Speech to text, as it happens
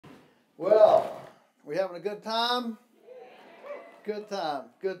Well, we having a good time? Good time,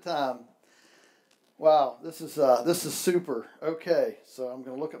 good time. Wow, this is super. Okay, so I'm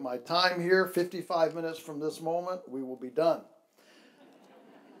going to look at my time here. 55 minutes from this moment, we will be done.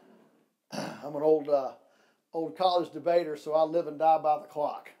 I'm an old college debater, so I live and die by the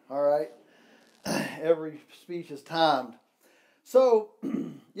clock. All right, every speech is timed. So,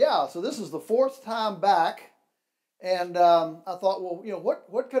 yeah, so this is the fourth time back. And I thought, well,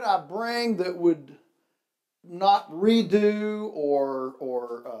 what could I bring that would not redo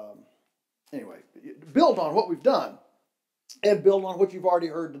or anyway, build on what we've done and build on what you've already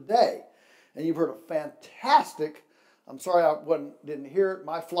heard today. And you've heard a fantastic, I'm sorry I didn't hear it.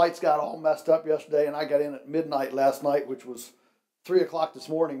 My flights got all messed up yesterday, and I got in at midnight last night, which was 3 o'clock this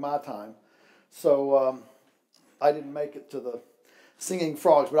morning my time. So I didn't make it to the singing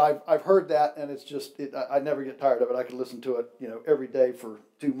frogs, but I've heard that, and it's just I never get tired of it. I could listen to it, every day for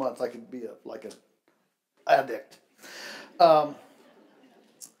 2 months. I could be like an addict.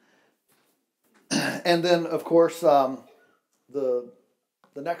 And then of course the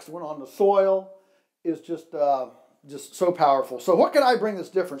next one on the soil is just so powerful. So what can I bring that's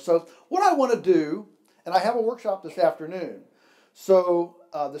different? So what I want to do, and I have a workshop this afternoon. So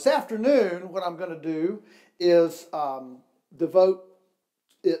this afternoon, what I'm going to do is devote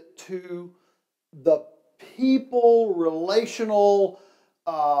it to the people, relational,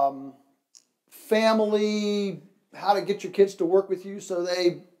 family, how to get your kids to work with you so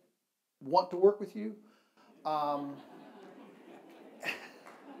they want to work with you.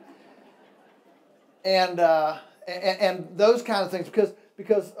 And those kind of things,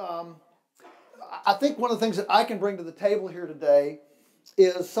 because I think one of the things that I can bring to the table here today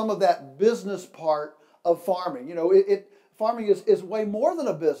is some of that business part of farming. Farming is way more than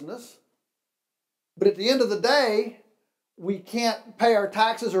a business, but at the end of the day, we can't pay our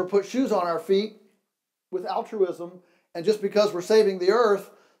taxes or put shoes on our feet with altruism, and just because we're saving the earth,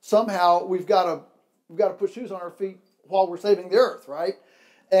 somehow we've got to put shoes on our feet while we're saving the earth, right?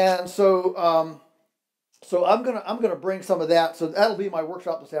 And so so I'm gonna bring some of that. So that'll be my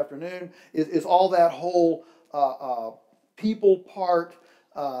workshop this afternoon. Is all that whole people part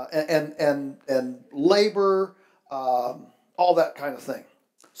and labor. All that kind of thing.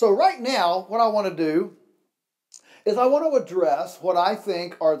 So right now, what I want to do is I want to address what I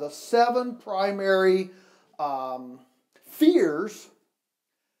think are the 7 primary fears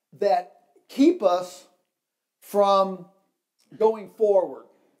that keep us from going forward.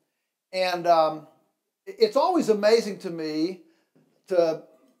 And it's always amazing to me to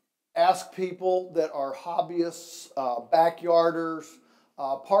ask people that are hobbyists, backyarders,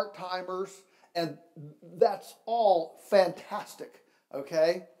 part-timers, and that's all fantastic,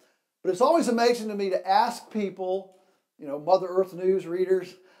 okay? But it's always amazing to me to ask people, Mother Earth News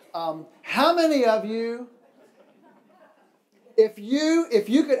readers, how many of you, if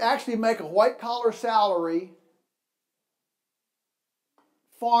you could actually make a white-collar salary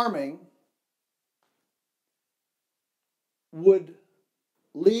farming, would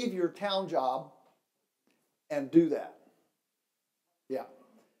leave your town job and do that? Yeah.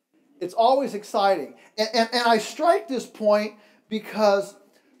 It's always exciting. And I strike this point because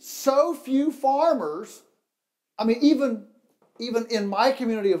so few farmers, I mean, even in my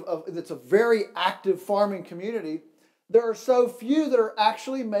community it's a very active farming community, there are so few that are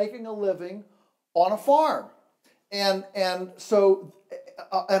actually making a living on a farm. And so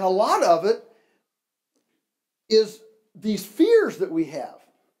a lot of it is these fears that we have.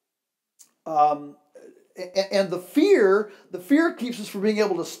 And the fear keeps us from being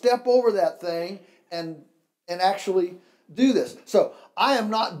able to step over that thing and actually do this. So I am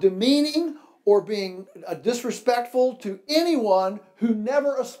not demeaning or being disrespectful to anyone who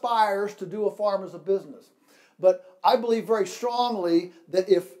never aspires to do a farm as a business. But I believe very strongly that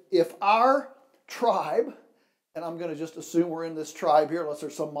if our tribe, and I'm going to just assume we're in this tribe here unless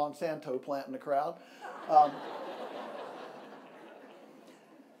there's some Monsanto plant in the crowd,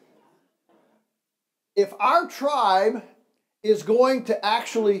 if our tribe is going to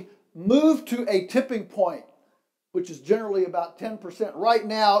actually move to a tipping point, which is generally about 10%, right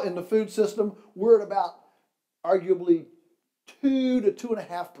now in the food system, we're at about arguably 2 to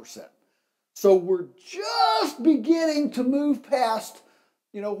 2.5%. So we're just beginning to move past,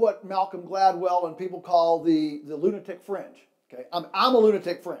 what Malcolm Gladwell and people call the lunatic fringe. Okay, I'm a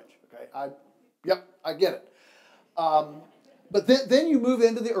lunatic fringe. Okay, I get it. But then you move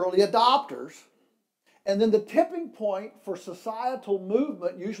into the early adopters. And then the tipping point for societal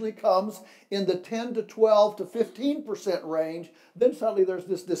movement usually comes in the 10 to 12 to 15% range. Then suddenly there's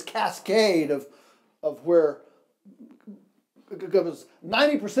this cascade of where because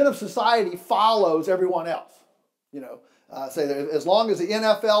 90% of society follows everyone else. Say that as long as the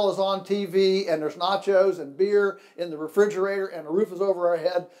NFL is on TV and there's nachos and beer in the refrigerator and the roof is over our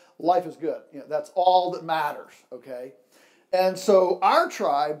head, life is good. That's all that matters, okay? And so our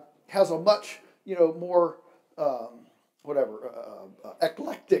tribe has a much, more,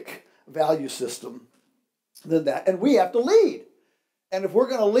 eclectic value system than that. And we have to lead. And if we're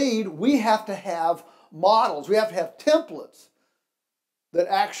going to lead, we have to have models. We have to have templates that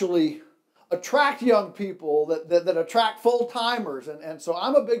actually attract young people, that attract full-timers. And so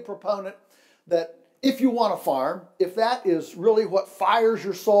I'm a big proponent that if you want to farm, if that is really what fires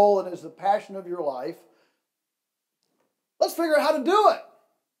your soul and is the passion of your life, let's figure out how to do it.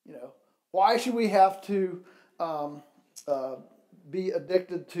 Why should we have to be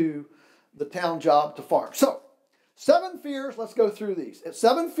addicted to the town job to farm? So, 7 fears. Let's go through these. It's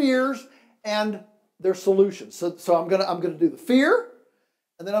 7 fears and their solutions. So I'm gonna do the fear,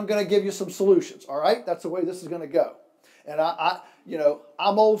 and then I'm gonna give you some solutions. All right, that's the way this is gonna go. And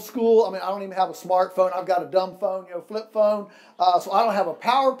I'm old school. I don't even have a smartphone. I've got a dumb phone, flip phone. So I don't have a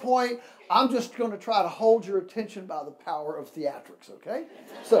PowerPoint. I'm just going to try to hold your attention by the power of theatrics. Okay,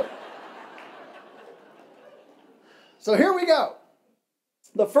 so here we go.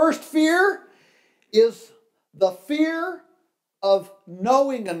 The first fear is the fear of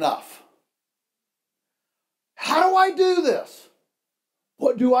knowing enough. How do I do this?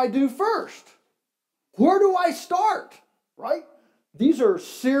 What do I do first? Where do I start? Right? These are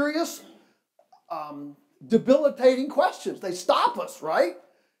serious, debilitating questions. They stop us, right?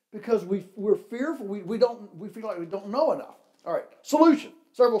 Because we're fearful. We feel like we don't know enough. All right. Solution.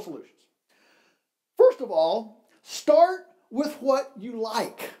 Several solutions. First of all, start with what you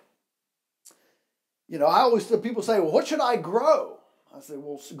like. People say, well, what should I grow? I say,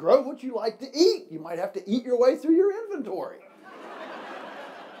 well, grow what you like to eat. You might have to eat your way through your inventory.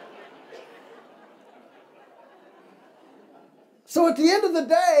 So at the end of the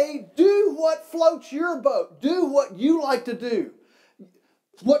day, do what floats your boat. Do what you like to do.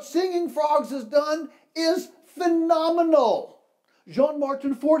 What Singing Frogs has done is phenomenal.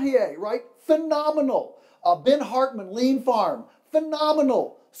 Jean-Martin Fortier, right? Phenomenal. Ben Hartman, Lean Farm,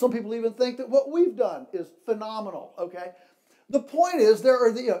 phenomenal. Some people even think that what we've done is phenomenal, okay? The point is, there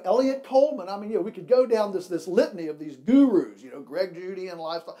are Elliot Coleman. We could go down this litany of these gurus, Greg Judy and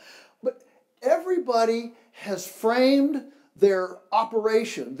lifestyle. But everybody has framed their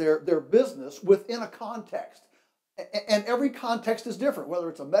operation, their business within a context. And every context is different, whether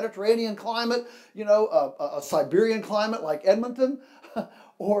it's a Mediterranean climate, a Siberian climate like Edmonton,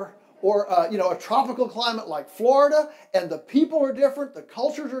 or a tropical climate like Florida, and the people are different, the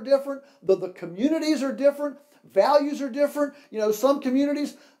cultures are different, the communities are different, values are different. Some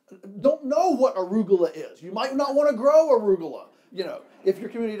communities don't know what arugula is. You might not want to grow arugula, if your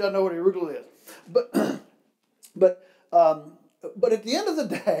community doesn't know what arugula is. But at the end of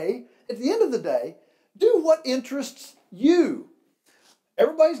the day, do what interests you.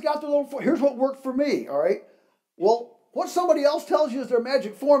 Everybody's got their little, here's what worked for me, all right? Well, what somebody else tells you is their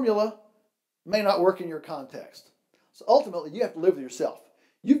magic formula may not work in your context. So ultimately, you have to live with yourself.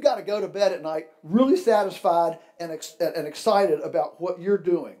 You've got to go to bed at night really satisfied and excited about what you're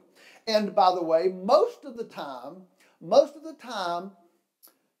doing. And by the way, most of the time,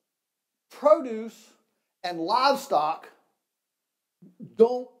 produce and livestock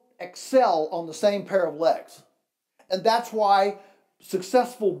don't excel on the same pair of legs. And that's why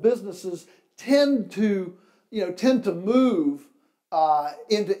successful businesses tend to move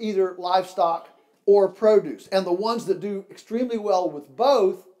into either livestock or produce. And the ones that do extremely well with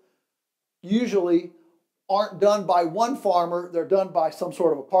both usually aren't done by one farmer. They're done by some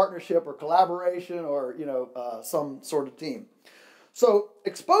sort of a partnership or collaboration or some sort of team. So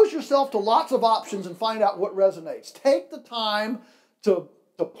expose yourself to lots of options and find out what resonates. Take the time to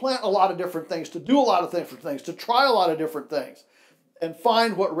plant a lot of different things, to do a lot of different things, to try a lot of different things, and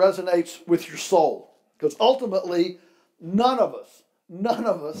find what resonates with your soul. Because ultimately, none of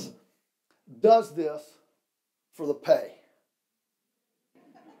us does this for the pay.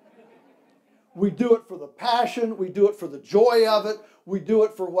 We do it for the passion, we do it for the joy of it, we do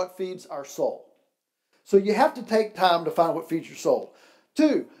it for what feeds our soul. So you have to take time to find what feeds your soul.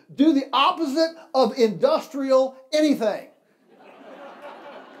 2, do the opposite of industrial anything.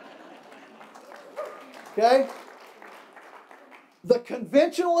 Okay? The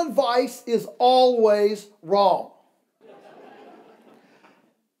conventional advice is always wrong.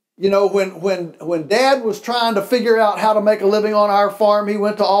 You know, when Dad was trying to figure out how to make a living on our farm, he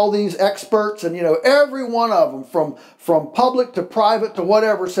went to all these experts, and, you know, every one of them, from public to private to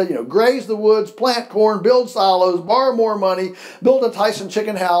whatever, said, you know, graze the woods, plant corn, build silos, borrow more money, build a Tyson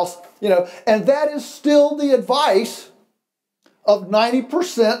chicken house, you know, and that is still the advice of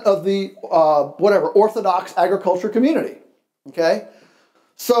 90% of the, Orthodox agriculture community, okay?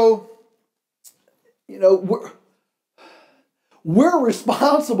 So, you know, we're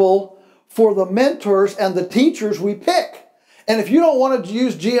responsible for the mentors and the teachers we pick. And if you don't want to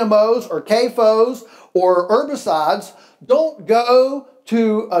use GMOs or CAFOs or herbicides, don't go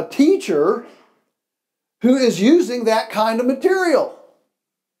to a teacher who is using that kind of material.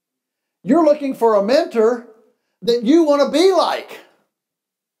 You're looking for a mentor that you want to be like.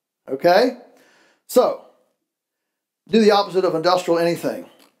 Okay? So, do the opposite of industrial anything.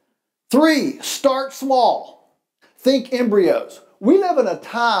 3, start small. Think embryos. We live in a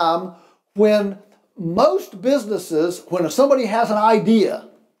time when most businesses, when somebody has an idea,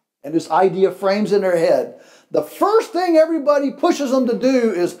 and this idea frames in their head, the first thing everybody pushes them to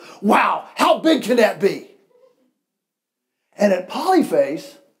do is, wow, how big can that be? And at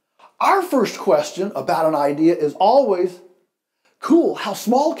Polyface, our first question about an idea is always, cool, how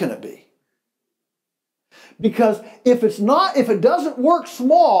small can it be? Because if it doesn't work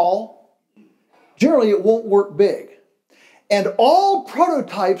small, generally it won't work big. And all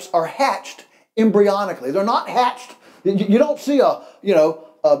prototypes are hatched embryonically. They're not hatched. You don't see a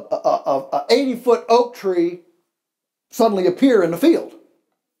 80-foot oak tree suddenly appear in the field.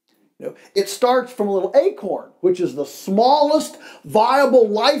 You know, it starts from a little acorn, which is the smallest viable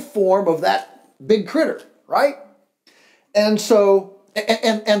life form of that big critter, right? And so,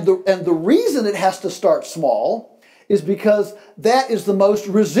 and the reason it has to start small is because that is the most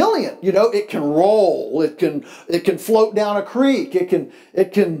resilient. You know, it can roll, it can float down a creek, it can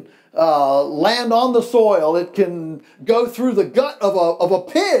land on the soil, it can go through the gut of a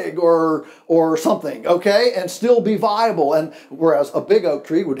pig or something, okay, and still be viable. And whereas a big oak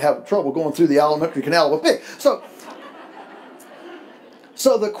tree would have trouble going through the alimentary canal of a pig.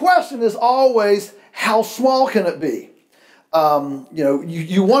 So the question is always, how small can it be?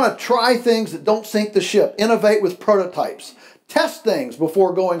 You want to try things that don't sink the ship. Innovate with prototypes. Test things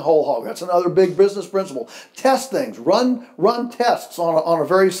before going whole hog. That's another big business principle. Test things. Run tests on a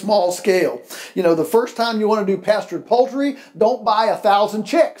very small scale. You know, the first time you want to do pastured poultry, don't buy 1,000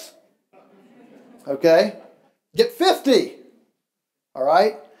 chicks. Okay? Get 50. All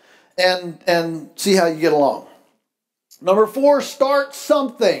right? And see how you get along. Number 4, start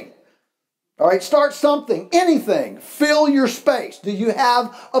something. All right, start something, anything. Fill your space. Do you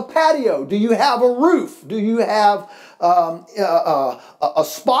have a patio? Do you have a roof? Do you have a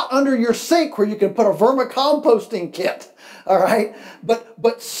spot under your sink where you can put a vermicomposting kit? All right,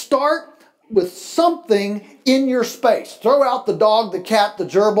 but start with something in your space. Throw out the dog, the cat, the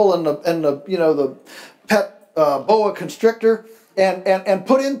gerbil, and the pet boa constrictor, and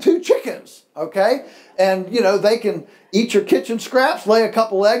put in 2 chickens. Okay, and they can eat your kitchen scraps, lay a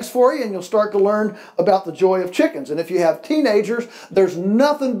couple eggs for you, and you'll start to learn about the joy of chickens. And if you have teenagers, there's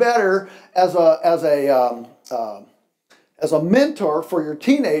nothing better as a mentor for your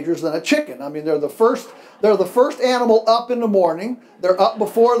teenagers than a chicken. I mean, they're the first animal up in the morning. They're up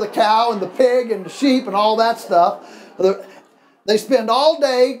before the cow and the pig and the sheep and all that stuff. They spend all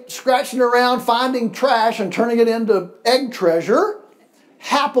day scratching around, finding trash and turning it into egg treasure,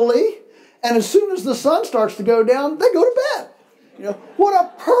 happily. And as soon as the sun starts to go down, they go to bed. What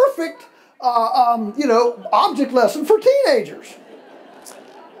a perfect, object lesson for teenagers.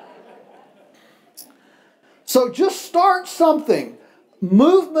 So just start something.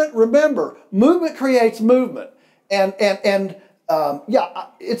 Movement, remember, movement creates movement. And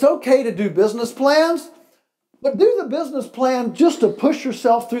it's okay to do business plans, but do the business plan just to push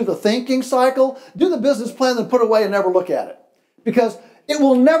yourself through the thinking cycle. Do the business plan and put it away and never look at it. Because it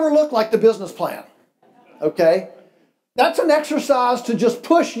will never look like the business plan, okay? That's an exercise to just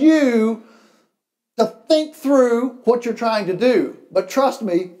push you to think through what you're trying to do. But trust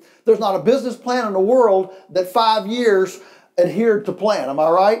me, there's not a business plan in the world that 5 years adhered to plan. Am I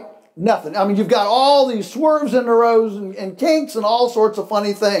right? Nothing. I mean, you've got all these swerves in the roads and kinks and all sorts of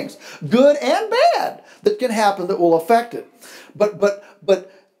funny things, good and bad, that can happen that will affect it.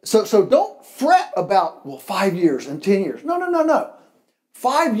 So don't fret about, 5 years and 10 years. No.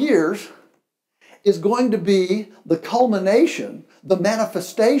 5 years is going to be the culmination, the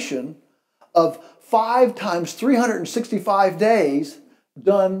manifestation of 5 times 365 days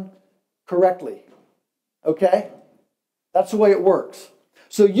done correctly. Okay? That's the way it works.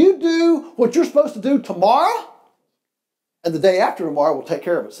 So you do what you're supposed to do tomorrow, And the day after tomorrow will take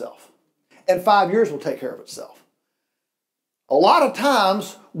care of itself. And 5 years will take care of itself. A lot of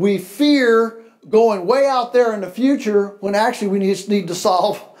times we fear going way out there in the future when actually we just need to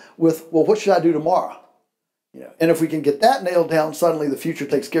solve with, well, what should I do tomorrow? And if we can get that nailed down, suddenly the future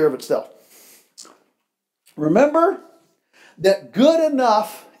takes care of itself. Remember that good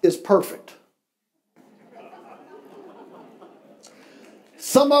enough is perfect.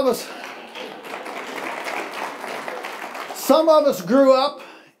 Some of us grew up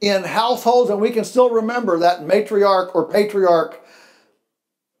in households, and we can still remember that matriarch or patriarch.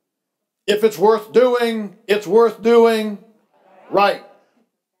 If it's worth doing right.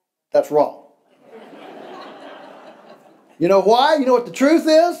 That's wrong. You know why? You know what the truth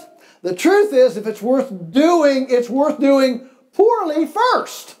is? The truth is, if it's worth doing poorly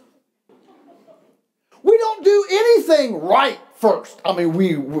first. We don't do anything right first. I mean,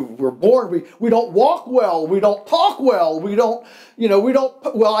 we're born, we don't walk well, we don't talk well,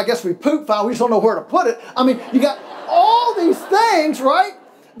 well, I guess we poop fine, we just don't know where to put it. I mean, you got all these things, right,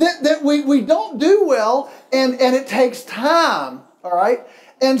 that we don't do well, and it takes time, all right?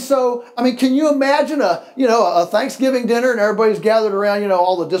 And so, I mean, can you imagine a Thanksgiving dinner and everybody's gathered around,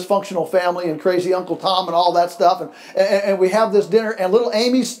 all the dysfunctional family and crazy Uncle Tom and all that stuff, and we have this dinner, and little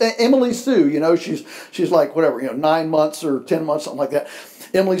Emily Sue, she's like whatever, 9 months or 10 months, something like that.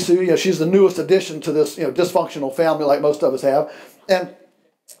 Emily Sue, she's the newest addition to this, dysfunctional family like most of us have, and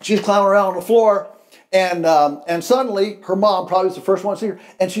she's climbing around on the floor. And suddenly, her mom probably was the first one to see her,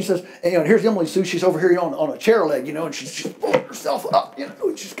 and she says, and here's Emily Sue, she's over here on a chair leg, and she's pulling herself up,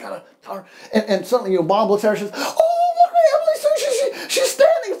 and she's kind of tired. And suddenly, mom looks at her and says, oh, look at Emily Sue, she's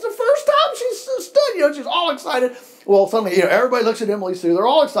standing. It's the first time she's stood, she's all excited. Well, suddenly, everybody looks at Emily Sue. They're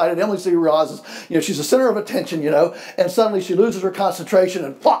all excited. Emily Sue realizes, she's the center of attention, and suddenly she loses her concentration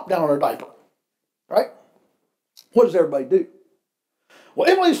and plop down on her diaper, right? What does everybody do? Well,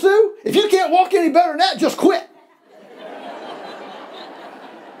 Emily Sue, if you can't walk any better than that, just quit.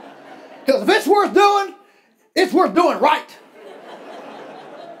 Because if it's worth doing right.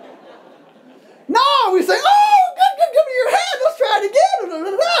 No, we say, oh, good, give me your hand, let's try it again.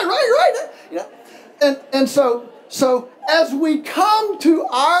 Right. And so as we come to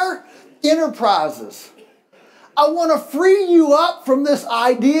our enterprises, I want to free you up from this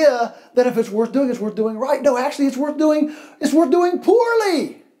idea that if it's worth doing right. No, actually, it's worth doing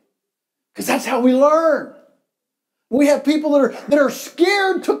poorly. Because that's how we learn. We have people that are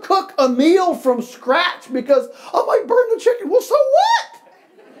scared to cook a meal from scratch because I might burn the chicken. Well, so what?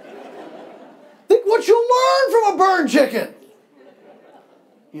 Think what you'll learn from a burned chicken.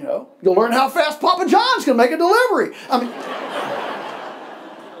 You'll learn how fast Papa John's can make a delivery. I mean,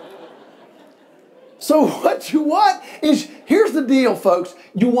 so what you want is, here's the deal, folks.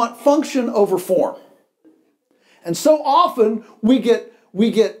 You want function over form. And so often we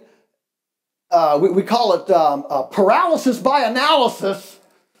call it paralysis by analysis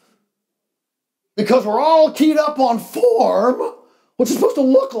because we're all keyed up on form, what's it supposed to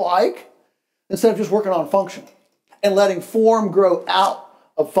look like, instead of just working on function and letting form grow out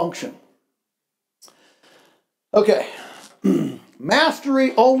of function. Okay.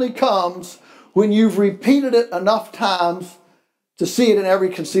 Mastery only comes when you've repeated it enough times to see it in every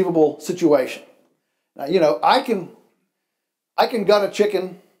conceivable situation. Now, I can gut a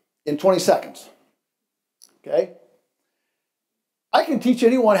chicken in 20 seconds. Okay? I can teach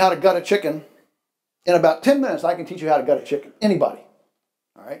anyone how to gut a chicken in about 10 minutes. I can teach you how to gut a chicken. Anybody.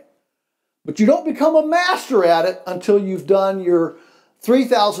 All right? But you don't become a master at it until you've done your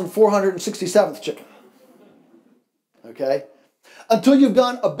 3,467th chicken. Okay? Until you've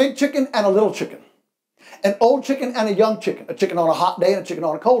done a big chicken and a little chicken, an old chicken and a young chicken, a chicken on a hot day and a chicken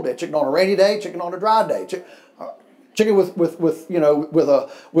on a cold day, a chicken on a rainy day, a chicken on a dry day, chicken with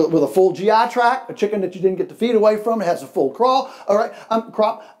a full GI tract, a chicken that you didn't get the feed away from, it has a full crawl, all right,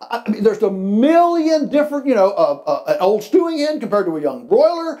 crop. I mean, there's a million different, an old stewing hen compared to a young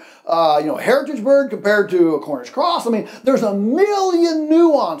broiler, a heritage bird compared to a Cornish cross. I mean, there's a million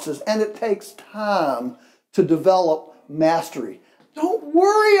nuances, and it takes time to develop mastery. Don't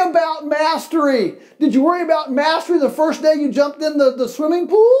worry about mastery. Did you worry about mastery the first day you jumped in the swimming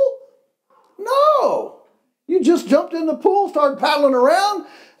pool? No. You just jumped in the pool, started paddling around,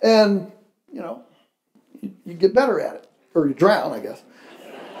 and, you get better at it. Or you drown, I guess.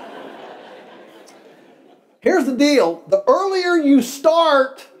 Here's the deal. The earlier you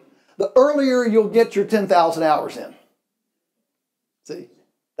start, the earlier you'll get your 10,000 hours in. See?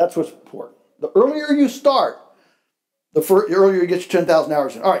 That's what's important. The earlier you start, the earlier you get your 10,000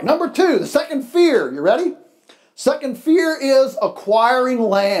 hours in. All right, number 2, the second fear. You ready? Second fear is acquiring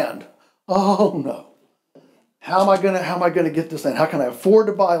land. Oh, no. How am I gonna get this land? How can I afford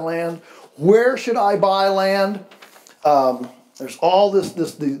to buy land? Where should I buy land? There's all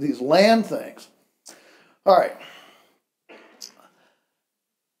these land things. All right.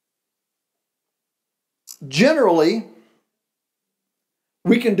 Generally,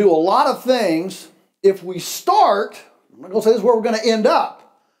 we can do a lot of things if we start. I'm not going to say this is where we're going to end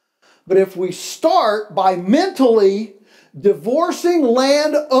up, but if we start by mentally divorcing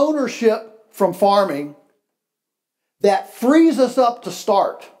land ownership from farming, that frees us up to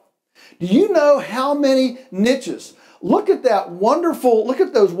start. Do you know how many niches? Look at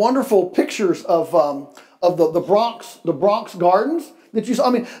those wonderful pictures of the Bronx gardens that you saw.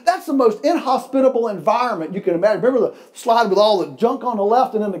 I mean, that's the most inhospitable environment you can imagine. Remember the slide with all the junk on the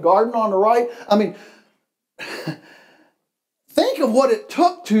left and then the garden on the right? I mean, think of what it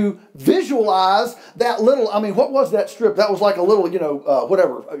took to visualize that little, I mean, what was that strip? That was like a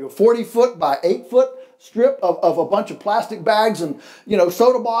little, 40 foot by 8 foot strip of a bunch of plastic bags and,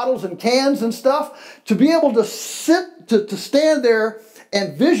 soda bottles and cans and stuff. To be able to to stand there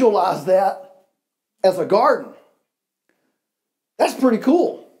and visualize that as a garden. That's pretty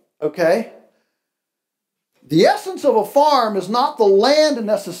cool, okay? The essence of a farm is not the land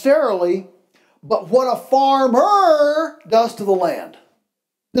necessarily, but what a farmer does to the land.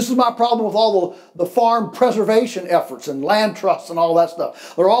 This is my problem with all the farm preservation efforts and land trusts and all that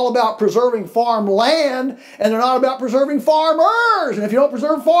stuff. They're all about preserving farm land, and they're not about preserving farmers. And if you don't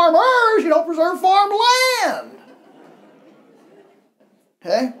preserve farmers, you don't preserve farm land.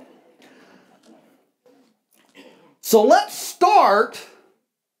 Okay? So let's start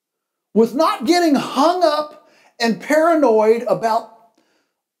with not getting hung up and paranoid about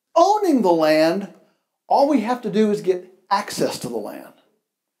owning the land. All we have to do is get access to the land.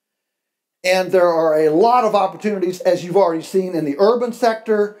 And there are a lot of opportunities, as you've already seen, in the urban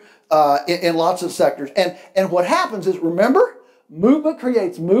sector, in lots of sectors. And what happens is, remember, movement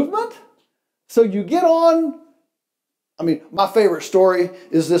creates movement. So you get on. I mean, my favorite story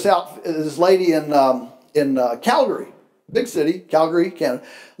is this lady in Calgary, big city, Calgary, Canada,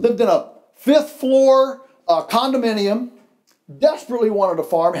 lived in a 5th floor condominium, desperately wanted a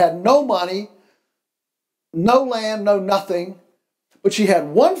farm, had no money, no land, no nothing, but she had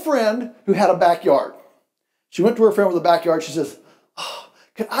one friend who had a backyard. She went to her friend with a backyard. She says,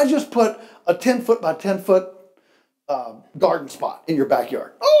 can I just put a 10 foot by 10 foot garden spot in your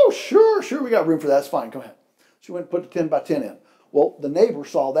backyard? Oh, sure, we got room for that. That's fine, go ahead. She went and put the 10 by 10 in. Well, the neighbor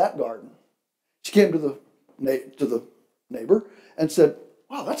saw that garden. She came to the neighbor and said,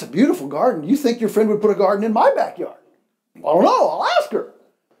 wow, that's a beautiful garden. You think your friend would put a garden in my backyard? I don't know. I'll ask her.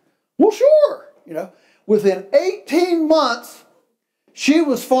 Well, sure. Within 18 months, she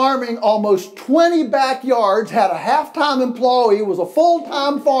was farming almost 20 backyards, had a half-time employee, was a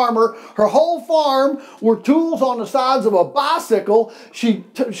full-time farmer. Her whole farm were tools on the sides of a bicycle. She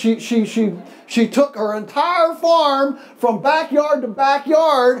took her entire farm from backyard to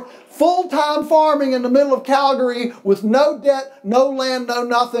backyard, full-time farming in the middle of Calgary with no debt, no land, no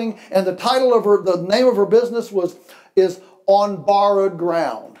nothing. And the name of her business is On Borrowed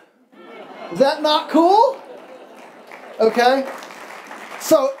Ground. Is that not cool? Okay.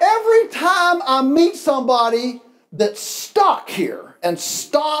 So every time I meet somebody that's stuck here and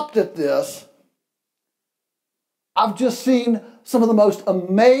stopped at this, I've just seen some of the most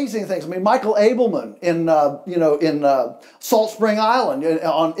amazing things. I mean, Michael Abelman in Salt Spring Island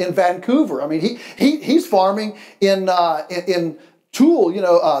in Vancouver. I mean, he's farming in tool.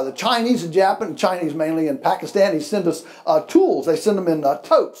 The Chinese and Japanese, Chinese mainly, and Pakistanis send us tools. They send them in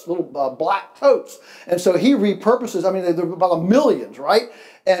totes, little black totes. And so he repurposes, I mean, they're about millions, right?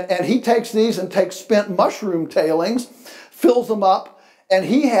 And he takes these and takes spent mushroom tailings, fills them up, and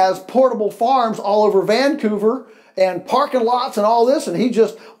he has portable farms all over Vancouver and parking lots and all this. And he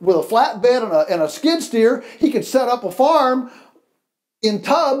just, with a flatbed and a skid steer, he could set up a farm in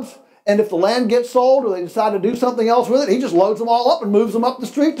tubs. And if the land gets sold or they decide to do something else with it, he just loads them all up and moves them up the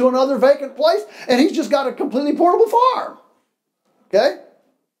street to another vacant place, and he's just got a completely portable farm. Okay?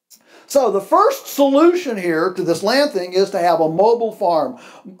 So the first solution here to this land thing is to have a mobile farm,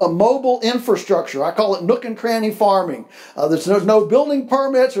 a mobile infrastructure. I call it nook and cranny farming. There's no building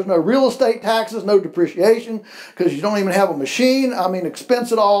permits, there's no real estate taxes, no depreciation, because you don't even have a machine. I mean,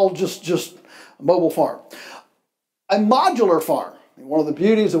 expense it all, just a mobile farm. A modular farm. One of the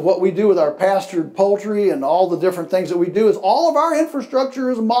beauties of what we do with our pastured poultry and all the different things that we do is all of our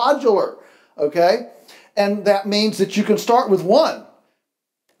infrastructure is modular, okay? And that means that you can start with one.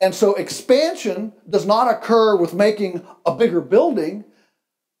 And so expansion does not occur with making a bigger building.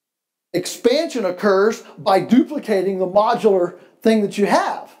 Expansion occurs by duplicating the modular thing that you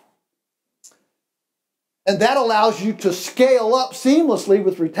have. And that allows you to scale up seamlessly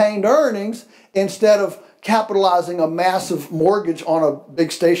with retained earnings instead of capitalizing a massive mortgage on a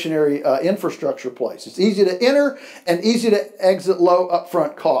big stationary infrastructure place. It's easy to enter and easy to exit low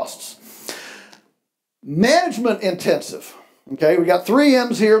upfront costs. Management intensive. Okay, we got 3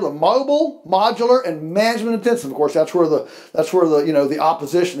 M's here: the mobile, modular, and management intensive. Of course, that's where the you know, the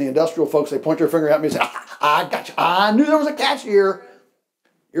opposition, the industrial folks, they point their finger at me and say, I got you. I knew there was a catch here.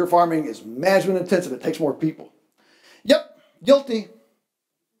 Your farming is management intensive. It takes more people. Yep, guilty.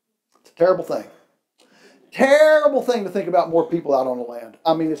 It's a terrible thing. Terrible thing to think about more people out on the land.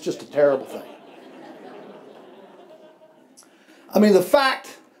 I mean, it's just a terrible thing. I mean, the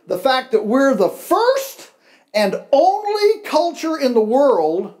fact that we're the first and only culture in the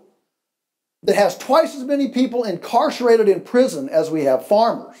world that has twice as many people incarcerated in prison as we have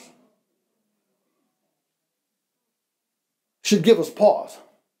farmers should give us pause.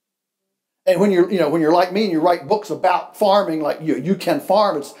 And when you're like me and you write books about farming, like you can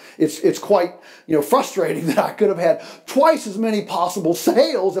farm, it's quite, you know, frustrating that I could have had twice as many possible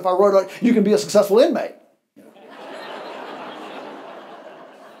sales if I wrote you can be a successful inmate.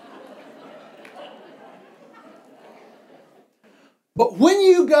 But when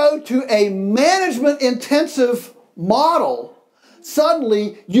you go to a management intensive model,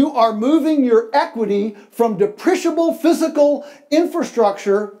 suddenly you are moving your equity from depreciable physical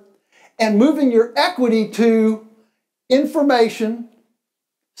infrastructure and moving your equity to information,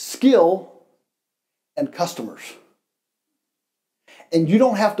 skill, and customers. And you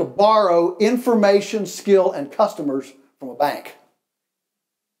don't have to borrow information, skill, and customers from a bank.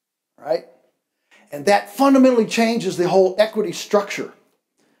 Right? And that fundamentally changes the whole equity structure.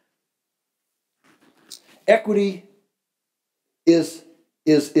 Equity is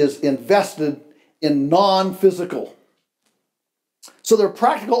invested in non-physical. So there are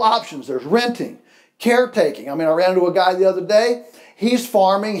practical options. There's renting, caretaking. I mean, I ran into a guy the other day. He's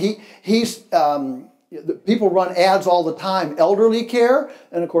farming. People run ads all the time. Elderly care.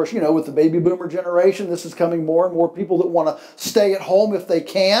 And of course, you know, with the baby boomer generation, this is coming more and more people that want to stay at home if they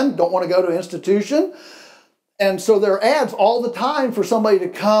can, don't want to go to an institution. And so there are ads all the time for somebody to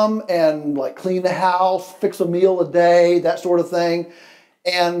come and like clean the house, fix a meal a day, that sort of thing.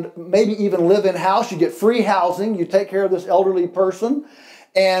 And maybe even live in house. You get free housing. You take care of this elderly person.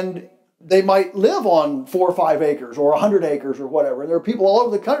 And they might live on 4 or 5 acres or 100 acres or whatever. And there are people all over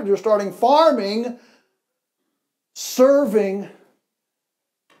the country who are starting farming, serving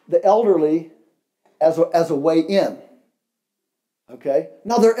the elderly as a way in. Okay?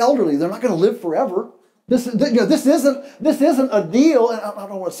 Now they're elderly. They're not going to live forever. This isn't a deal, and I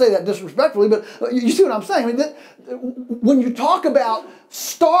don't want to say that disrespectfully, but you see what I'm saying. I mean, when you talk about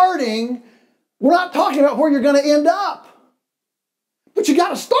starting, we're not talking about where you're going to end up. But you got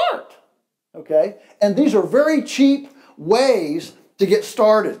to start. Okay? And these are very cheap ways to get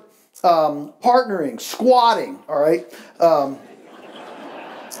started. Partnering, squatting, all right?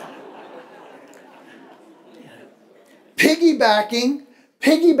 Piggybacking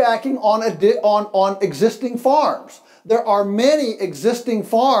on existing farms. There are many existing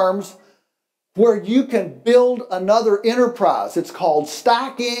farms where you can build another enterprise. It's called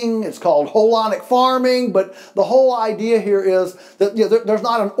stacking, it's called holonic farming, but the whole idea here is that there's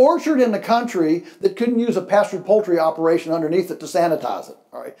not an orchard in the country that couldn't use a pastured poultry operation underneath it to sanitize it,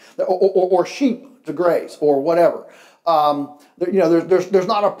 all right? Or sheep to graze, or whatever. There's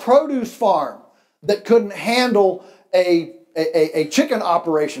not a produce farm that couldn't handle a chicken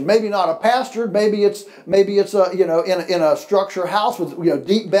operation, maybe not a pastured, maybe it's in a structure house with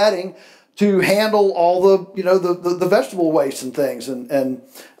deep bedding to handle all the vegetable waste and things and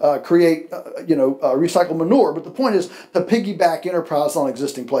create recycled manure. But the point is to piggyback enterprise on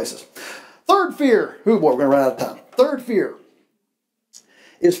existing places. Third fear, we're going to run out of time. Third fear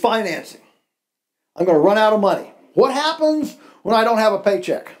is financing. I'm going to run out of money. What happens when I don't have a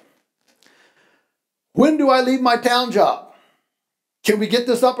paycheck? When do I leave my town job? Can we get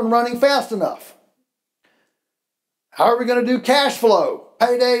this up and running fast enough? How are we going to do cash flow,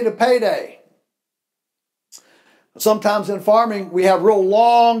 payday to payday? Sometimes in farming, we have real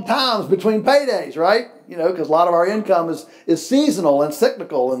long times between paydays, right? Because a lot of our income is seasonal and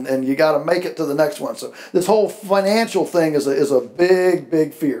cyclical, and you got to make it to the next one. So this whole financial thing is a big,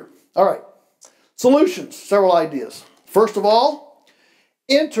 big fear. All right, solutions, several ideas. First of all,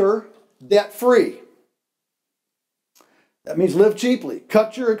 enter debt-free. That means live cheaply.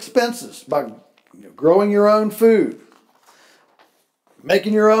 Cut your expenses by growing your own food,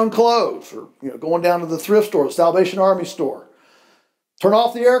 making your own clothes, or going down to the thrift store, the Salvation Army store. Turn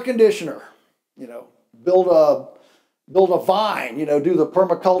off the air conditioner. Build build a vine, do the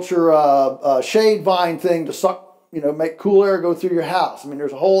permaculture shade vine thing to suck, make cool air go through your house. I mean,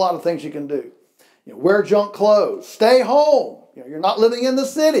 there's a whole lot of things you can do. Wear junk clothes, stay home. You're not living in the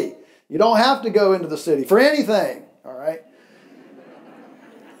city. You don't have to go into the city for anything, all right?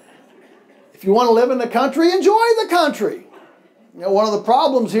 If you want to live in the country, enjoy the country. One of the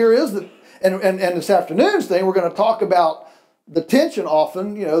problems here is that, and this afternoon's thing, we're going to talk about the tension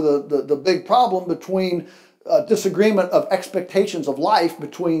often, the big problem between disagreement of expectations of life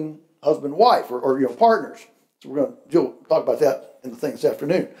between husband and wife or partners. So we're going to talk about that in the thing this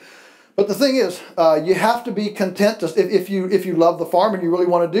afternoon. But the thing is, you have to be content to, if you love the farm and you really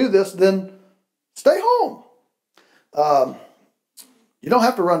want to do this, then stay home. You don't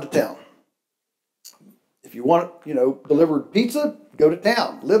have to run to town. If you want, delivered pizza, go to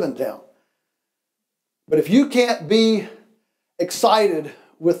town, live in town. But if you can't be excited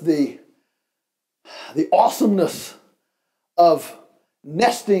with the awesomeness of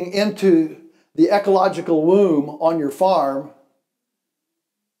nesting into the ecological womb on your farm,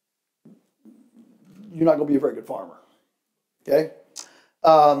 you're not going to be a very good farmer. Okay?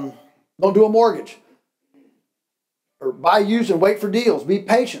 Don't do a mortgage. Or buy used and wait for deals. Be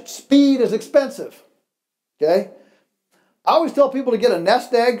patient. Speed is expensive. Okay? I always tell people to get a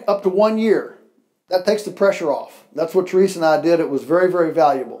nest egg up to 1 year. That takes the pressure off. That's what Teresa and I did. It was very, very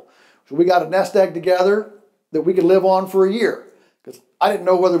valuable. So we got a nest egg together that we could live on for a year, because I didn't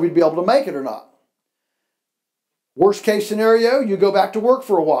know whether we'd be able to make it or not. Worst case scenario, you go back to work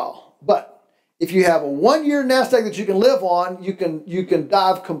for a while. But if you have a 1 year nest egg that you can live on, you can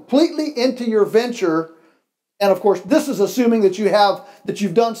dive completely into your venture. And of course, this is assuming that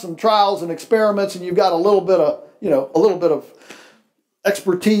you've done some trials and experiments and you've got a little bit of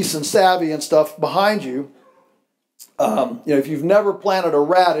expertise and savvy and stuff behind you. If you've never planted a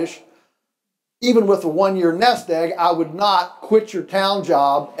radish, even with a 1 year nest egg, I would not quit your town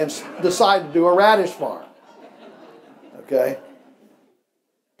job and decide to do a radish farm. Okay?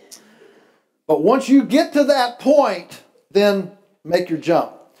 But once you get to that point, then make your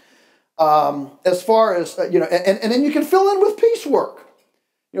jump. As far as, and then you can fill in with piecework.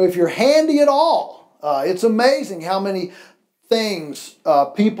 If you're handy at all, it's amazing how many things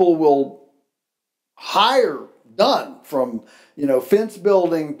people will hire done, from, fence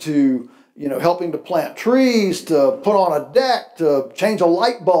building to, helping to plant trees, to put on a deck, to change a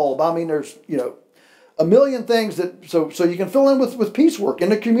light bulb. I mean, there's, a million things that, so you can fill in with piecework in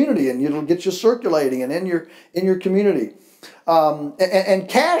the community, and it'll get you circulating and in your community. And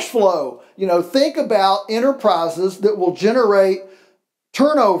cash flow, think about enterprises that will generate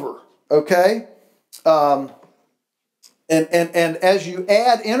turnover, okay? And as you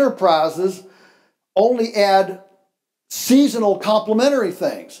add enterprises, only add seasonal complementary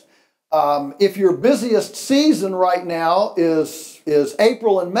things. If your busiest season right now is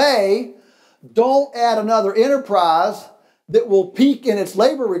April and May, don't add another enterprise that will peak in its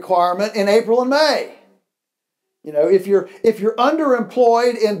labor requirement in April and May. If you're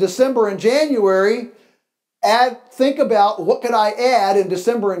underemployed in December and January, think about what could I add in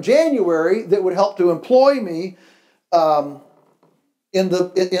December and January that would help to employ me in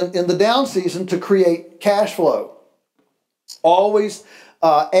the down season to create cash flow. Always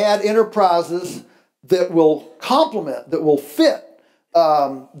add enterprises that will complement, that will fit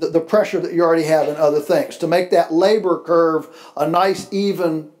the pressure that you already have in other things, to make that labor curve a nice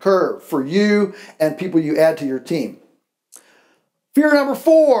even curve for you and people you add to your team. Fear number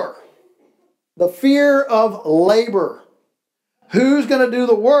 4, the fear of labor. Who's going to do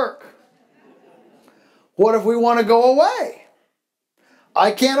the work? What if we want to go away?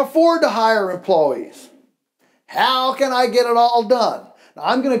 I can't afford to hire employees. How can I get it all done? Now,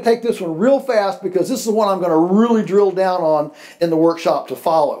 I'm going to take this one real fast, because this is one I'm going to really drill down on in the workshop to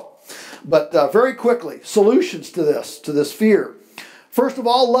follow. But very quickly, solutions to this fear. First of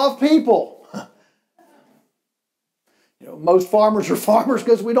all, love people. Most farmers are farmers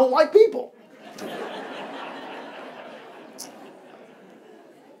because we don't like people.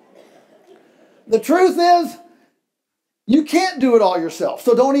 The truth is, you can't do it all yourself,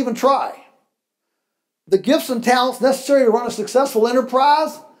 so don't even try. The gifts and talents necessary to run a successful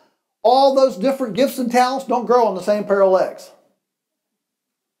enterprise, all those different gifts and talents don't grow on the same pair of legs.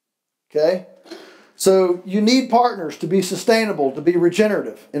 Okay? So you need partners to be sustainable, to be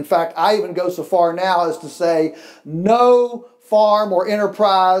regenerative. In fact, I even go so far now as to say no farm or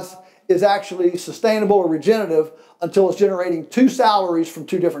enterprise is actually sustainable or regenerative until it's generating 2 salaries from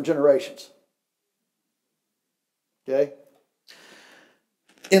 2 different generations. Okay?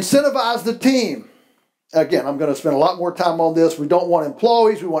 Incentivize the team. Again, I'm going to spend a lot more time on this. We don't want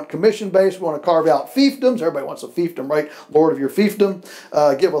employees. We want commission-based. We want to carve out fiefdoms. Everybody wants a fiefdom, right? Lord of your fiefdom.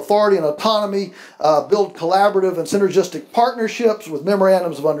 Give authority and autonomy. Build collaborative and synergistic partnerships with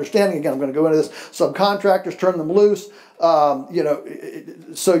memorandums of understanding. Again, I'm going to go into this. Subcontractors, turn them loose.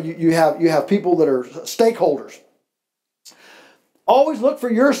 So you have people that are stakeholders. Always look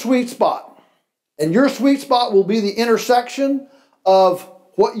for your sweet spot. And your sweet spot will be the intersection of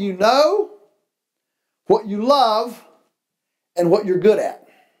what you know, what you love, and what you're good at.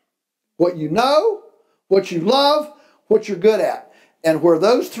 What you know, what you love, what you're good at. And where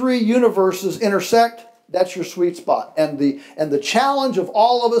those three universes intersect, that's your sweet spot. And the challenge of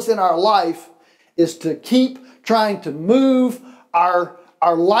all of us in our life is to keep trying to move our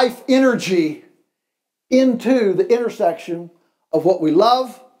life energy into the intersection of what we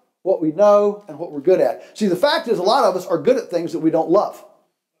love, what we know, and what we're good at. See, the fact is a lot of us are good at things that we don't love.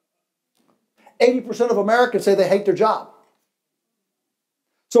 80% of Americans say they hate their job.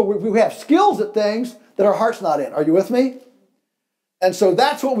 So we have skills at things that our heart's not in. Are you with me? And so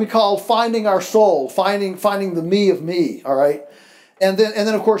that's what we call finding our soul, finding the me of me, all right? And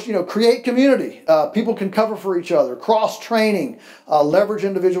then of course, create community. People can cover for each other, cross-training, leverage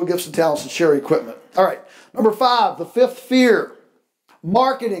individual gifts and talents, and share equipment. All right, number 5, the 5th fear.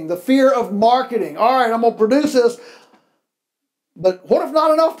 Marketing, the fear of marketing. All right, I'm going to produce this. But what if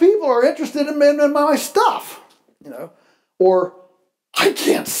not enough people are interested in my stuff? Or I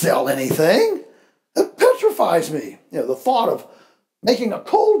can't sell anything. That petrifies me. The thought of making a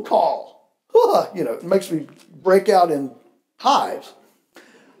cold call. It makes me break out in hives.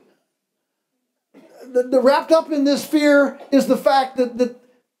 The wrapped up in this fear is the fact that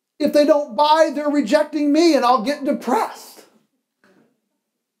if they don't buy, they're rejecting me and I'll get depressed.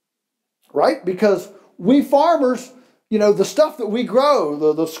 Right? Because we farmers, the stuff that we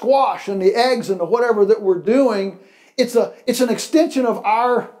grow, the squash and the eggs and the whatever that we're doing, it's an extension of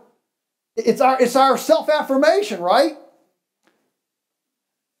our self-affirmation, right?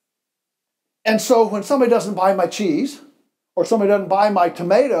 And so when somebody doesn't buy my cheese or somebody doesn't buy my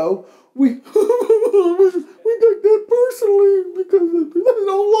tomato, we take that personally because they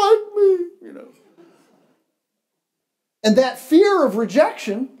don't like me, And that fear of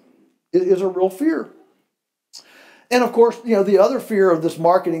rejection is a real fear. And of course, the other fear of this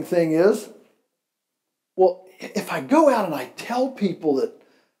marketing thing is, well, if I go out and I tell people that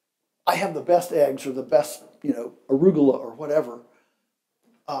I have the best eggs or the best, arugula or whatever,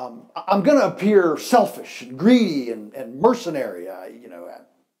 I'm going to appear selfish and greedy and mercenary,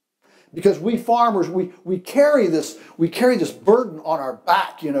 because we farmers, we carry this burden on our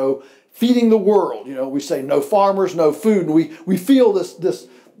back, feeding the world. We say no farmers, no food, and we feel this.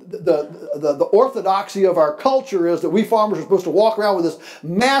 The orthodoxy of our culture is that we farmers are supposed to walk around with this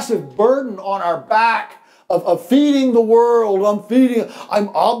massive burden on our back of feeding the world. I'm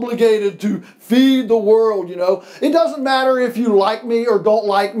obligated to feed the world, It doesn't matter if you like me or don't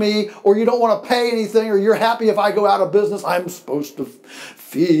like me, or you don't want to pay anything, or you're happy if I go out of business. I'm supposed to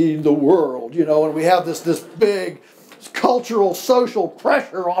feed the world, and we have this big cultural, social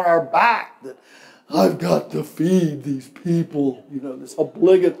pressure on our back that I've got to feed these people, this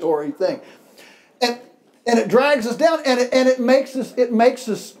obligatory thing. And it drags us down, and it makes us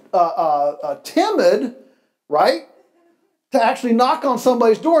timid, right? To actually knock on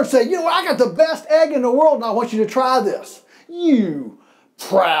somebody's door and say, I got the best egg in the world and I want you to try this. You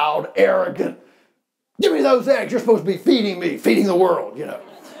proud, arrogant, give me those eggs. You're supposed to be feeding me, feeding the world,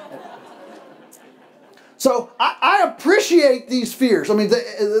 So I appreciate these fears. I mean,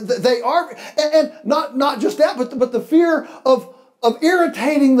 they are, and not just that, but the fear of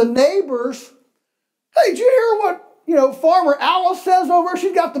irritating the neighbors. Hey, did you hear what Farmer Alice says over?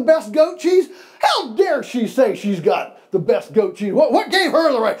 She's got the best goat cheese. How dare she say she's got the best goat cheese? What gave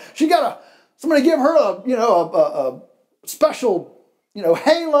her the right? Somebody give her a special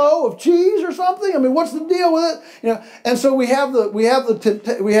halo of cheese or something. I mean, what's the deal with it? And so we have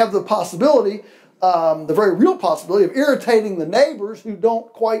the possibility. The very real possibility of irritating the neighbors who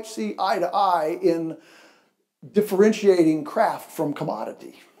don't quite see eye to eye in differentiating craft from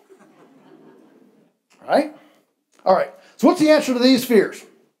commodity. Right? All right. So what's the answer to these fears?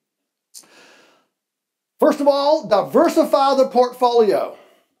 First of all, diversify the portfolio.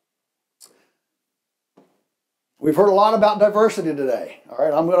 We've heard a lot about diversity today. All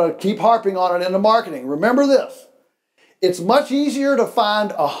right. I'm going to keep harping on it in the marketing. Remember this. It's much easier to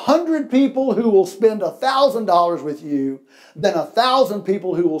find 100 people who will spend $1,000 with you than 1,000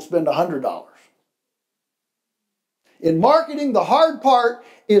 people who will spend $100. In marketing, the hard part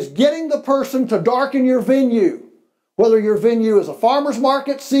is getting the person to darken your venue. Whether your venue is a farmer's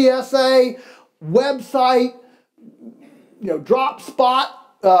market, CSA, website, drop spot,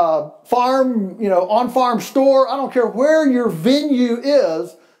 farm, on-farm store, I don't care where your venue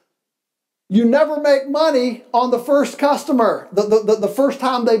is, you never make money on the first customer, the first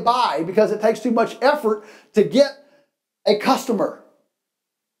time they buy, because it takes too much effort to get a customer.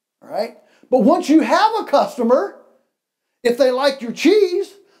 All right? But once you have a customer, if they like your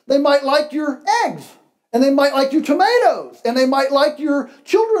cheese, they might like your eggs, and they might like your tomatoes, and they might like your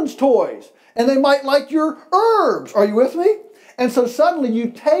children's toys, and they might like your herbs. Are you with me? And so suddenly you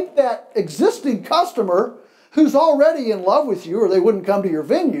take that existing customer who's already in love with you, or they wouldn't come to your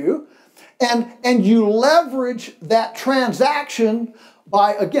venue, and you leverage that transaction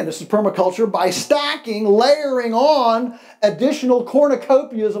by, again, this is permaculture, by stacking, layering on additional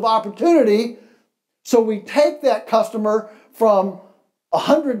cornucopias of opportunity. So we take that customer from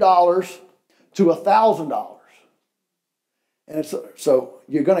 $100 to $1,000. And so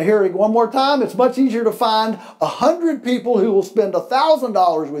you're going to hear it one more time. It's much easier to find 100 people who will spend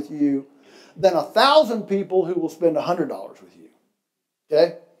 $1,000 with you than 1,000 people who will spend $100 with you.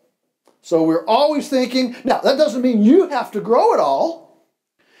 Okay? So we're always thinking, now that doesn't mean you have to grow it all.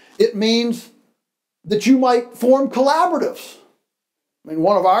 It means that you might form collaboratives. I mean,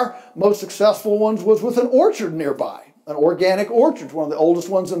 one of our most successful ones was with an orchard nearby, an organic orchard, one of the oldest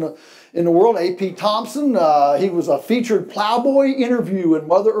ones in the world, A.P. Thompson. He was a featured plowboy interview in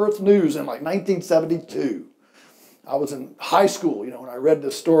Mother Earth News in like 1972. I was in high school, when I read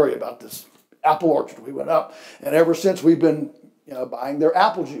this story about this apple orchard. We went up, and ever since we've been buying their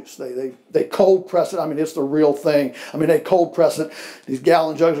apple juice. They cold press it. I mean, it's the real thing. I mean, they cold press it. These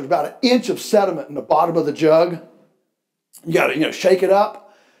gallon jugs, there's about an inch of sediment in the bottom of the jug. You got to, shake it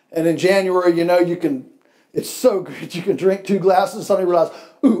up. And in January, it's so good. You can drink 2 glasses and suddenly realize,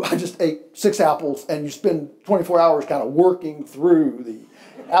 ooh, I just ate 6 apples, and you spend 24 hours kind of working through the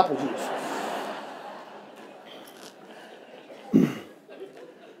apple juice.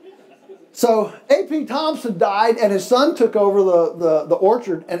 So A.P. Thompson died, and his son took over the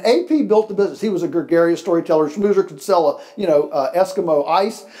orchard, and A.P. built the business. He was a gregarious storyteller. Schmoozer could sell Eskimo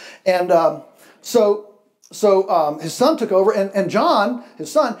ice. And so his son took over, and John,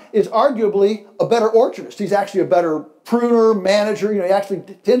 his son, is arguably a better orchardist. He's actually a better pruner, manager. He actually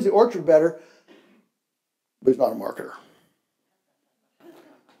tends the orchard better, but he's not a marketer.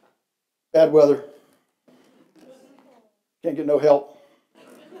 Bad weather. Can't get no help.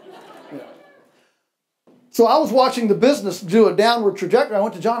 So I was watching the business do a downward trajectory. I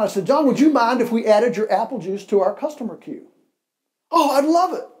went to John. I said, John, would you mind if we added your apple juice to our customer queue? Oh, I'd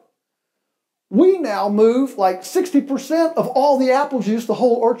love it. We now move like 60% of all the apple juice the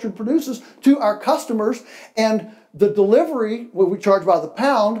whole orchard produces to our customers. And the delivery, what we charge by the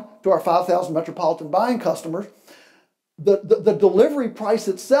pound to our 5,000 metropolitan buying customers, the delivery price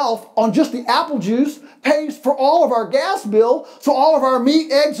itself on just the apple juice pays for all of our gas bill. So all of our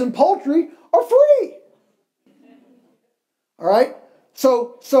meat, eggs, and poultry are free. All right?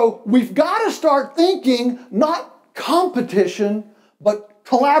 So we've got to start thinking not competition, but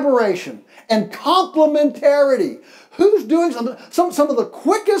collaboration and complementarity. Who's doing something? Some of the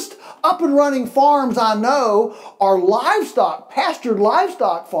quickest up and running farms I know are pastured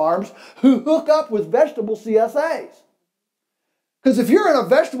livestock farms who hook up with vegetable CSAs. Because if you're in a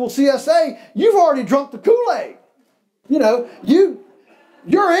vegetable CSA, you've already drunk the Kool-Aid.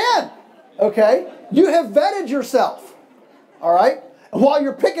 You're in, okay? You have vetted yourself. All right? And while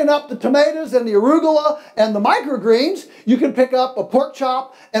you're picking up the tomatoes and the arugula and the microgreens, you can pick up a pork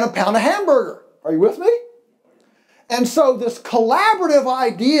chop and a pound of hamburger. Are you with me? And so this collaborative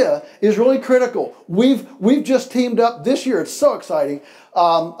idea is really critical. We've just teamed up this year. It's so exciting.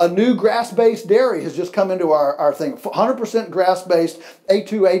 A new grass-based dairy has just come into our thing. 100% grass-based,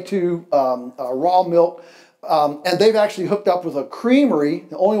 A2 raw milk. And they've actually hooked up with a creamery,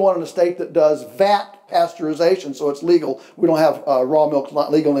 the only one in the state that does VAT pasteurization, so it's legal. We don't have raw milk, it's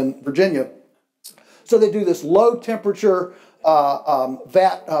not legal in Virginia. So they do this low temperature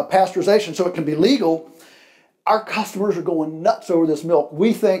VAT pasteurization so it can be legal. Our customers are going nuts over this milk.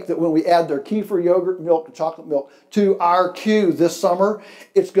 We think that when we add their kefir yogurt milk and chocolate milk to our queue this summer,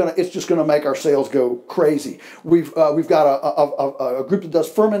 it's just gonna make our sales go crazy. We've got a group that does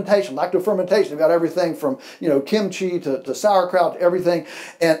fermentation, lactofermentation. They've got everything from kimchi to sauerkraut to everything,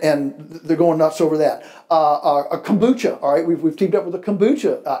 and they're going nuts over that. A kombucha, all right. We've teamed up with a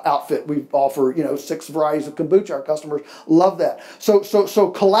kombucha outfit. We offer 6 varieties of kombucha. Our customers love that. So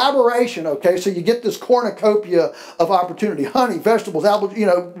collaboration, okay. So you get this cornucopia of opportunity: honey, vegetables, apples,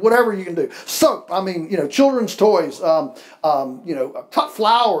 whatever you can do. Soap. I mean, children's toys. Cut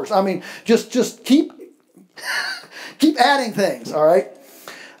flowers. I mean, just keep adding things. All right.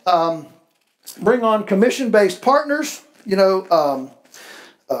 bring on commission-based partners. You know,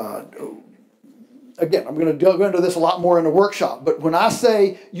 again, I'm going to go into this a lot more in the workshop, but when I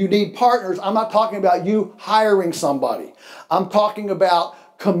say you need partners, I'm not talking about you hiring somebody. I'm talking about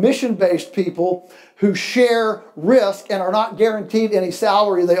commission-based people who share risk and are not guaranteed any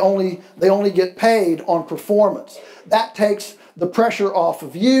salary. They only get paid on performance. That takes the pressure off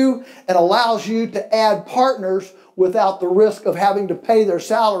of you and allows you to add partners without the risk of having to pay their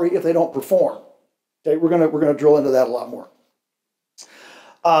salary if they don't perform. Okay, we're gonna drill into that a lot more.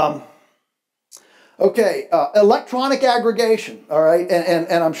 Electronic aggregation. All right,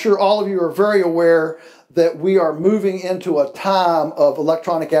 and I'm sure all of you are very aware that we are moving into a time of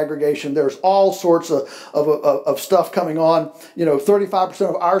electronic aggregation. There's all sorts of stuff coming on. You know, 35%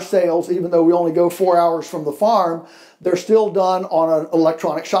 of our sales, even though we only go 4 hours from the farm, they're still done on an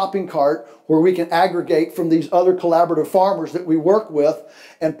electronic shopping cart where we can aggregate from these other collaborative farmers that we work with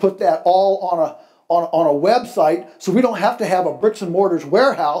and put that all on a website, so we don't have to have a bricks and mortars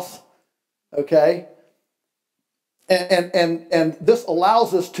warehouse. Okay, and this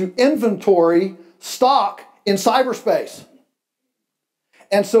allows us to inventory stock in cyberspace.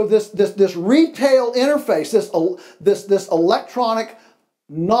 And so this retail interface, this electronic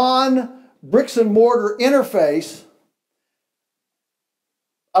non-bricks and mortar interface,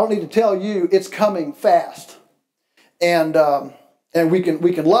 I don't need to tell you, it's coming fast. And we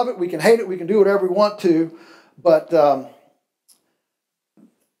can love it, we can hate it, we can do whatever we want to, but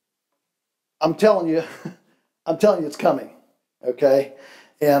I'm telling you it's coming. Okay?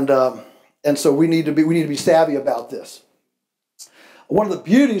 And so we need to be savvy about this. One of the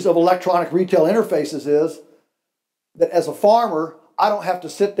beauties of electronic retail interfaces is that as a farmer, I don't have to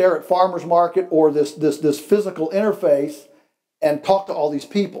sit there at farmer's market or this physical interface and talk to all these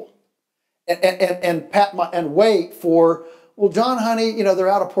people and wait for, well, John, honey, you know, they're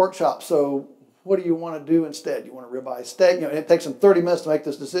out of pork chop, so what do you want to do instead? You want a ribeye steak? You know, it takes them 30 minutes to make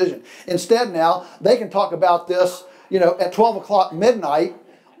this decision. Instead, now they can talk about this, you know, at 12 o'clock midnight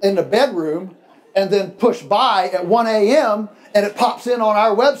in the bedroom, and then push buy at 1 a.m. and it pops in on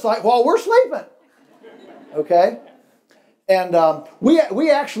our website while we're sleeping. Okay? And we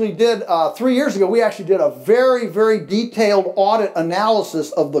actually did, 3 years ago, we actually did a very, very detailed audit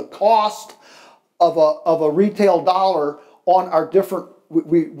analysis of the cost of a retail dollar on our different,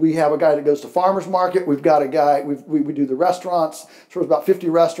 we have a guy that goes to farmers market, we've got a guy, we do the restaurants, so it's about 50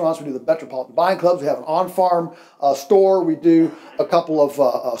 restaurants, we do the metropolitan buying clubs, we have an on-farm store, we do a couple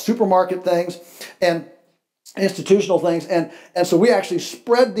of supermarket things, and institutional things, and so we actually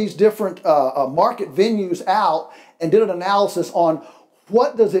spread these different market venues out and did an analysis on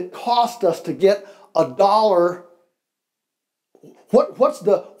what does it cost us to get a dollar, what's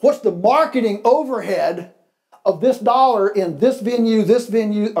the marketing overhead of this dollar in this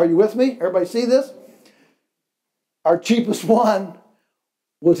venue. Are you with me? Everybody see this? Our cheapest one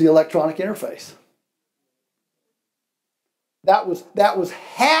was the electronic interface. That was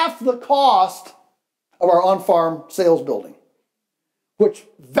half the cost of our on-farm sales building, which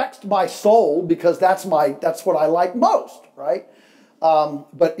vexed my soul because that's what I like most, right?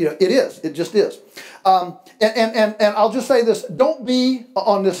 But you know, it just is. And I'll just say this, don't be,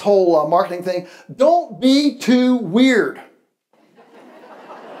 on this whole marketing thing, don't be too weird.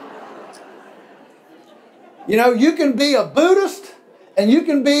 You know, you can be a Buddhist and you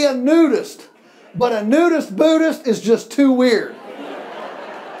can be a nudist, but a nudist Buddhist is just too weird.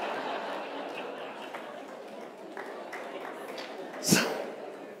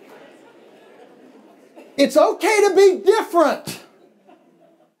 It's okay to be different.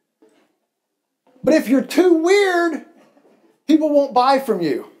 But if you're too weird, people won't buy from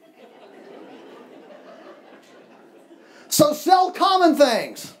you. So sell common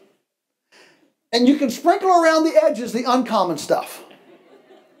things. And you can sprinkle around the edges the uncommon stuff.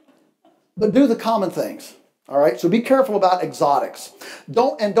 But do the common things. All right? So be careful about exotics.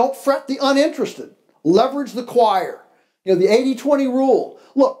 Don't fret the uninterested. Leverage the choir. You know, the 80-20 rule.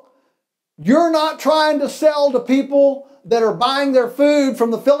 Look, you're not trying to sell to people that are buying their food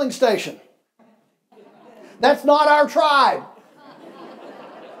from the filling station. That's not our tribe.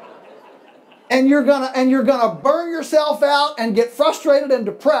 And you're gonna burn yourself out and get frustrated and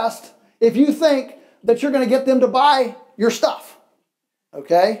depressed if you think that you're gonna get them to buy your stuff.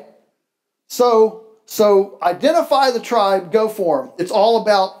 Okay? So identify the tribe, go for them. It's all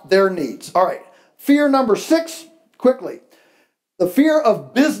about their needs. All right. Fear number 6, quickly. The fear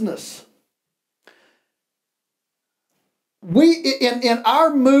of business. We, in our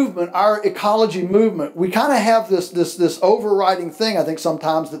movement, our ecology movement, we kind of have this overriding thing, I think,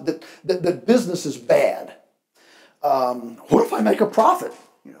 sometimes that business is bad. What if I make a profit?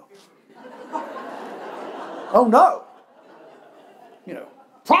 You know, Oh no. You know,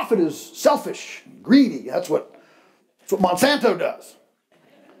 profit is selfish, greedy. That's what Monsanto does.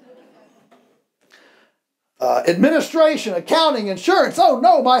 Administration, accounting, insurance. Oh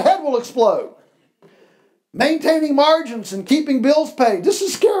no, my head will explode. Maintaining margins and keeping bills paid. This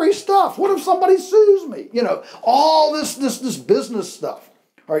is scary stuff. What if somebody sues me? You know, all this business stuff.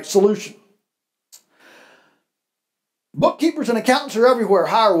 All right, solution. Bookkeepers and accountants are everywhere.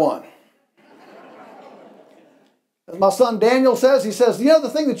 Hire one. As my son Daniel says, he says, you know the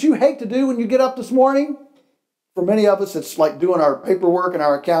thing that you hate to do when you get up this morning? For many of us, it's like doing our paperwork and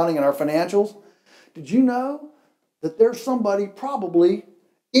our accounting and our financials. Did you know that there's somebody probably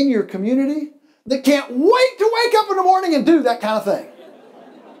in your community that can't wait to wake up in the morning and do that kind of thing?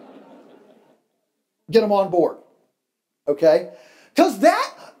 Get them on board, okay? Because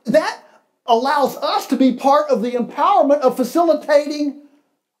that allows us to be part of the empowerment of facilitating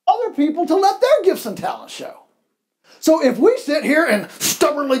other people to let their gifts and talents show. So if we sit here and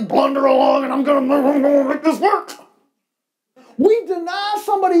stubbornly blunder along and I'm going to make this work, we deny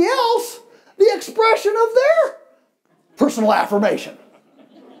somebody else the expression of their personal affirmation.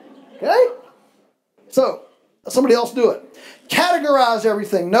 Okay? So, let somebody else do it. Categorize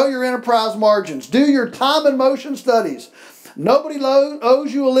everything. Know your enterprise margins. Do your time and motion studies. Nobody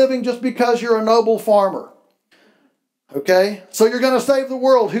owes you a living just because you're a noble farmer. Okay? So you're going to save the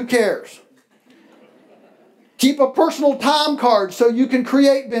world. Who cares? Keep a personal time card so you can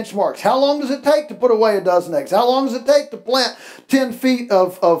create benchmarks. How long does it take to put away a dozen eggs? How long does it take to plant 10 feet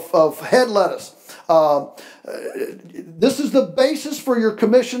of head lettuce? This is the basis for your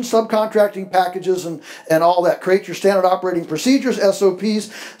commission, subcontracting packages, and all that. Create your standard operating procedures,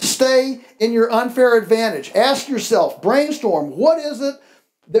 SOPs. Stay in your unfair advantage. Ask yourself, brainstorm, what is it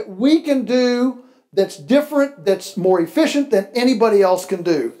that we can do that's different, that's more efficient than anybody else can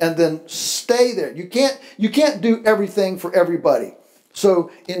do, and then stay there. You can't do everything for everybody. So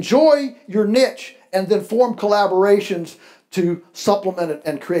enjoy your niche and then form collaborations to supplement it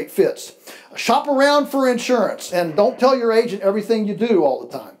and create fits. Shop around for insurance and don't tell your agent everything you do all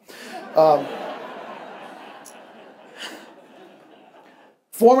the time.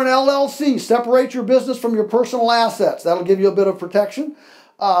 Form an LLC. Separate your business from your personal assets. That'll give you a bit of protection.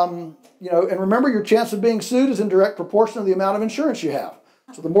 And remember, your chance of being sued is in direct proportion to the amount of insurance you have.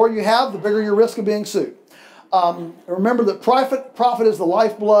 So the more you have, the bigger your risk of being sued. Remember that profit is the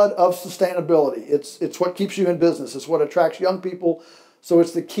lifeblood of sustainability. It's what keeps you in business. It's what attracts young people. So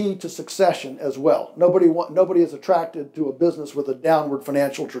it's the key to succession as well. Nobody is attracted to a business with a downward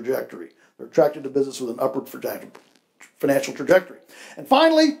financial trajectory. They're attracted to business with an upward financial trajectory. And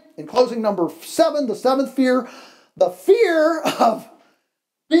finally, in closing, number 7, the 7th fear, the fear of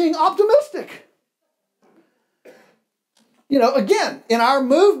being optimistic. Again, in our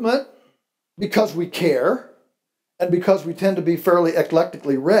movement, because we care and because we tend to be fairly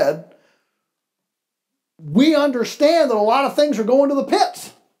eclectically read, we understand that a lot of things are going to the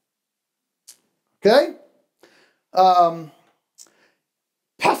pits. Okay?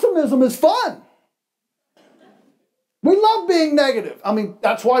 Pessimism is fun. We love being negative. I mean,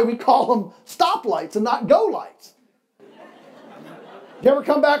 that's why we call them stoplights and not go lights. You ever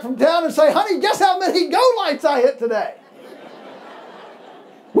come back from town and say, honey, guess how many go lights I hit today?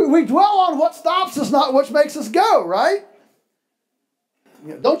 We dwell on what stops us, not what makes us go, right?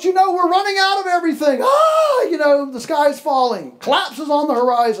 Don't you know we're running out of everything? The sky's falling. Collapse is on the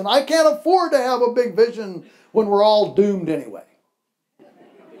horizon. I can't afford to have a big vision when we're all doomed anyway.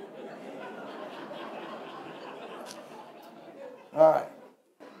 All right.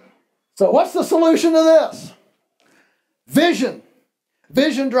 So what's the solution to this? Vision.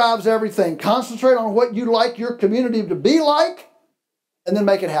 Vision drives everything. Concentrate on what you'd like your community to be like, and then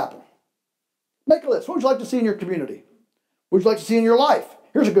make it happen. Make a list. What would you like to see in your community? What would you like to see in your life?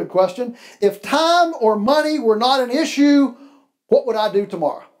 Here's a good question. If time or money were not an issue, what would I do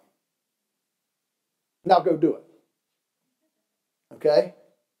tomorrow? Now go do it. Okay?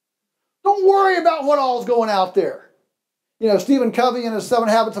 Don't worry about what all's going out there. Stephen Covey in his 7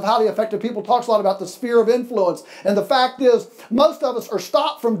 Habits of Highly Effective People talks a lot about the sphere of influence. And the fact is, most of us are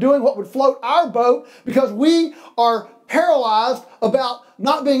stopped from doing what would float our boat because we are paralyzed about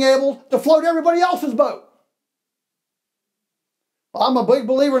not being able to float everybody else's boat. I'm a big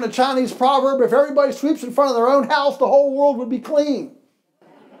believer in a Chinese proverb, if everybody sweeps in front of their own house, the whole world would be clean.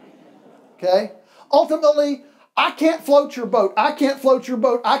 Okay? Ultimately, I can't float your boat. I can't float your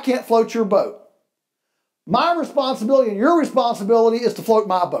boat. I can't float your boat. My responsibility and your responsibility is to float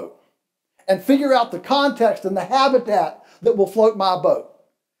my boat and figure out the context and the habitat that will float my boat.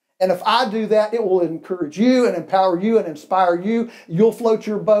 And if I do that, it will encourage you and empower you and inspire you. You'll float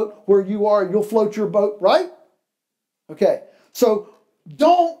your boat where you are. You'll float your boat, right? Okay, so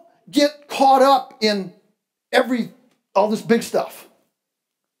don't get caught up in all this big stuff.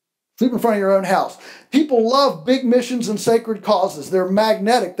 Sleep in front of your own house. People love big missions and sacred causes. They're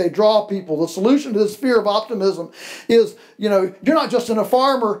magnetic. They draw people. The solution to this fear of optimism is, you're not just a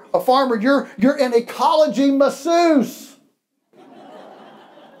farmer, you're an ecology masseuse.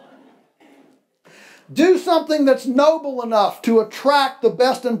 Do something that's noble enough to attract the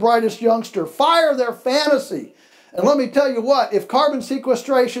best and brightest youngster. Fire their fantasy. And let me tell you what, if carbon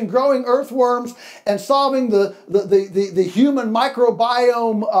sequestration, growing earthworms, and solving the human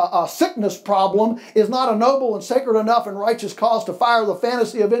microbiome sickness problem is not a noble and sacred enough and righteous cause to fire the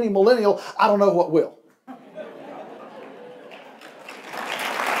fantasy of any millennial, I don't know what will.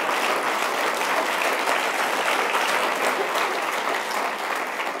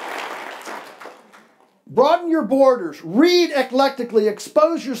 Broaden your borders. Read eclectically.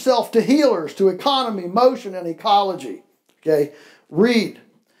 Expose yourself to healers, to economy, motion, and ecology. Okay? Read.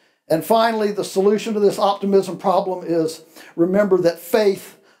 And finally, the solution to this optimism problem is remember that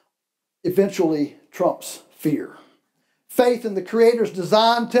faith eventually trumps fear. Faith in the Creator's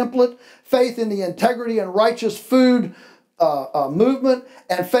design template, faith in the integrity and righteous food movement,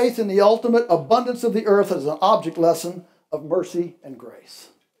 and faith in the ultimate abundance of the earth as an object lesson of mercy and grace.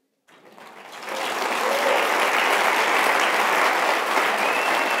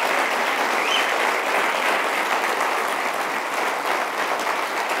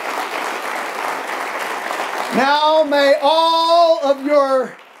 Now may all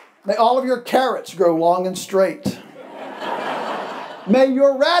of your carrots grow long and straight. May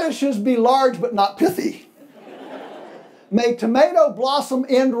your radishes be large but not pithy. May tomato blossom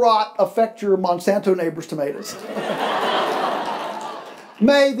end rot affect your Monsanto neighbor's tomatoes.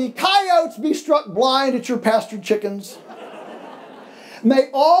 May the coyotes be struck blind at your pastured chickens. May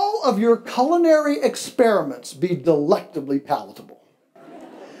all of your culinary experiments be delectably palatable.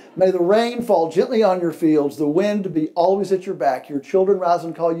 May the rain fall gently on your fields, the wind be always at your back, your children rise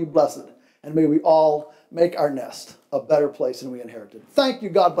and call you blessed, and may we all make our nest a better place than we inherited. Thank you.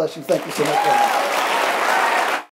 God bless you. Thank you so much.